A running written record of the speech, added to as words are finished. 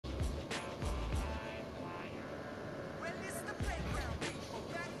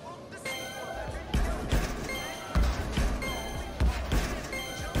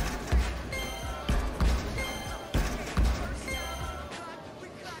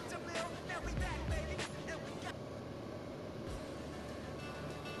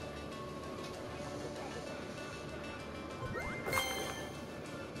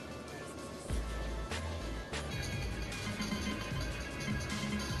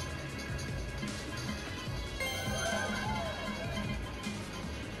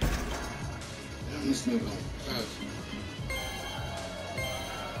This nigga.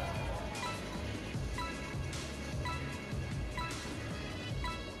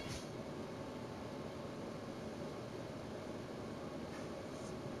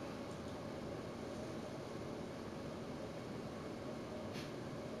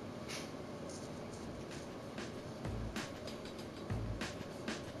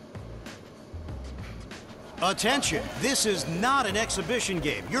 Attention, this is not an exhibition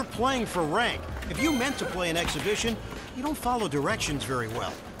game. You're playing for rank. If you meant to play an exhibition, you don't follow directions very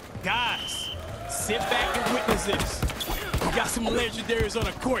well. Guys, sit back and witness this. We got some legendaries on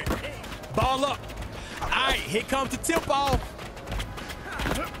the court. Ball up. All right, here comes the tip-off.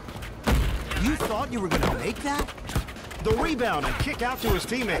 You thought you were going to make that? The rebound and kick out to his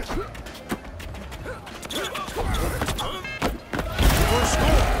teammates. For a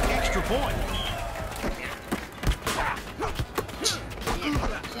score, extra point.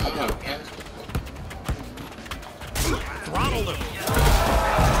 Throttled him.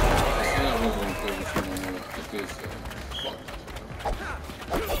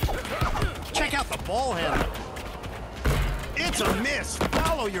 Check out the ball handle. It's a miss.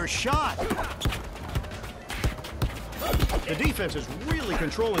 Follow your shot. The defense is really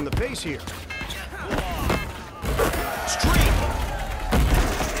controlling the pace here. Streak.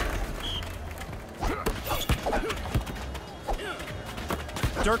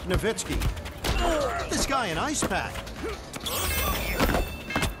 Dirk Nowitzki. This guy an ice pack.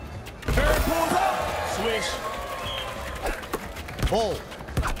 Curry pulls up. Swish. Bull.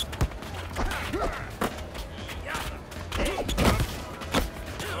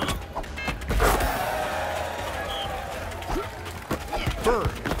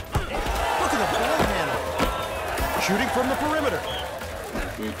 Bird. Look at the ball handle. Shooting from the perimeter.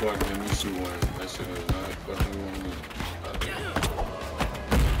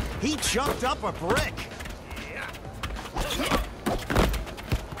 He chucked up a brick.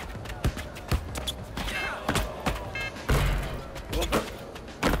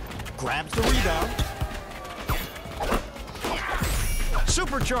 Grabs the rebound.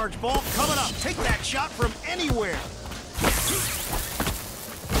 Supercharged ball coming up. Take that shot from anywhere.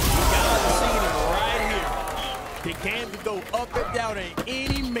 Guys are seeing it right here. The game could go up and down at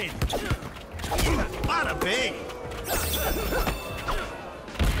any minute. Bada bing.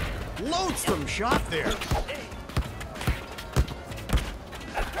 Loathsome shot there.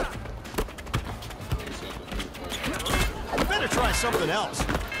 Better try something else.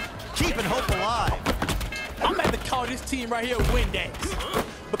 Keeping hope alive. I'm about to call this team right here Windex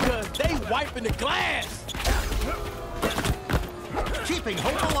because they wiping the glass. Keeping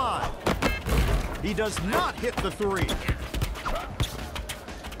hope alive. He does not hit the three.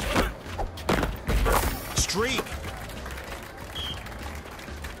 Streak.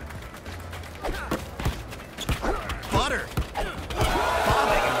 Butter.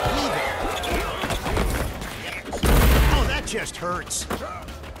 Bobbing and weaving. Oh, that just hurts.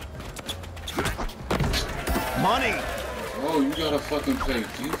 Money. Oh, you gotta fucking play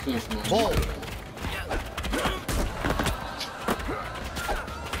defense, man. Ball.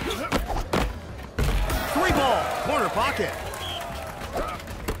 Three ball. Corner pocket.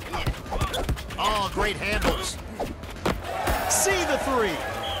 Oh, great handles. See the three.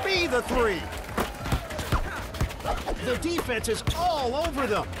 Be the three. The defense is all over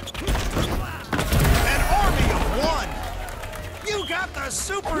them. An army of one. You got the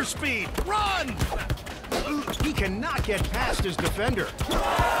super speed. Run! He cannot get past his defender. Ooh, he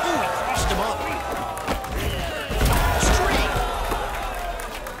crossed him up. Streak.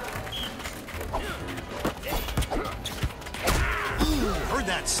 Ooh, heard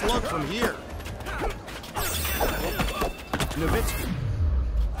that slug from here. Nowitzki.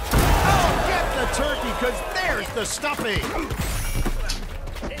 Oh, get the turkey, because there's the stuffing.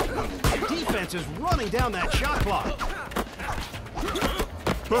 Defense is running down that shot clock.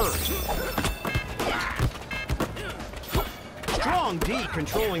 Bird. Strong D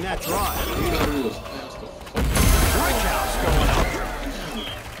controlling that drive. Brick house going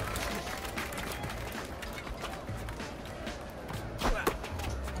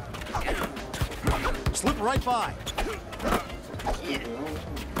up. Slip right by.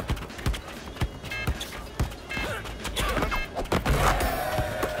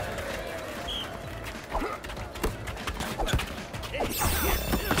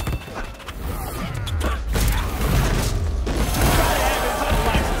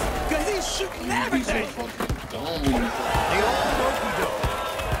 Everything. They all okey-doke.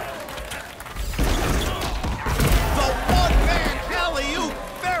 The one-man alley-oop,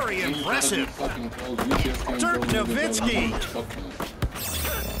 very impressive. Dirk Nowitzki.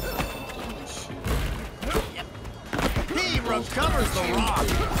 recovers the rock.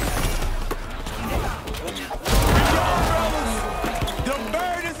 The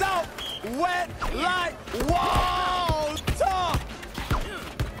bird is out. Wet like wall talk.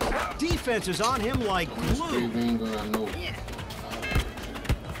 Defense is on him like glue. I know.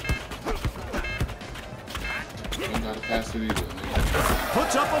 Ain't gotta pass it either, man.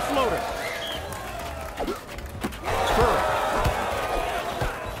 Puts up a floater. Bird.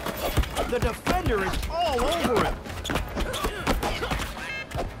 The defender is all over him.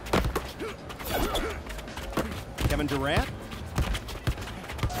 Kevin Durant.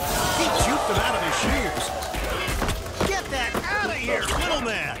 He juked him out of his shoes. Get that out of here, little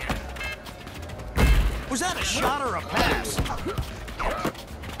man. Was that a shot or a pass?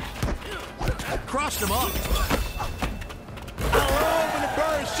 Crossed him up. All over the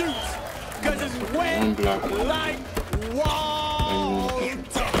bird shoots. Because it's wet like wall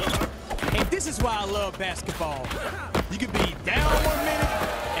talk. And this is why I love basketball. You can be down 1 minute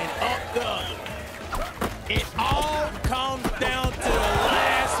and up the other. It all comes down to the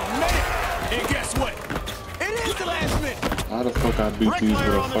last minute. And guess what? It is the last minute. How the fuck I beat these with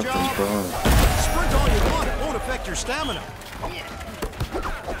a fucking gun? Sprint all you want, it won't affect your stamina.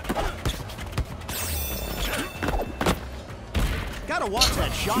 Gotta watch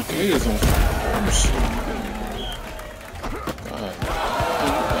that shot. He is on fire. Shit. God.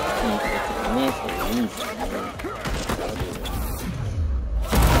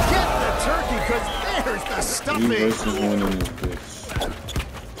 Get the turkey, because there's the You stuffing. versus one in this bitch.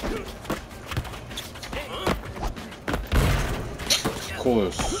 Of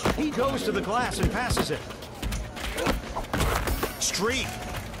course. He goes to the glass and passes it. Streak.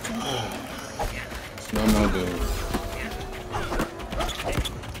 It's not my day.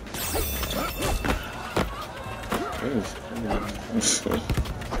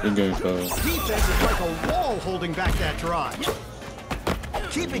 Good game, fellas. Defense is like a wall holding back that drive.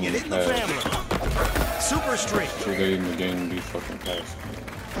 Keeping it in the family. Super streak. So they in the game and be fucking passed.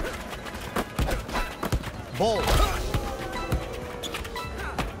 Bull.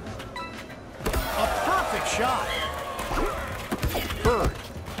 A perfect shot. Bird.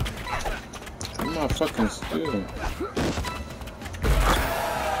 I'm not fucking still.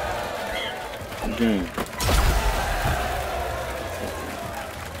 Good game.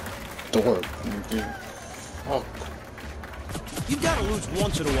 Dork. Fuck. You've got to lose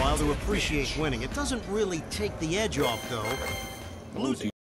once in a while to appreciate winning. It doesn't really take the edge off, though. Losing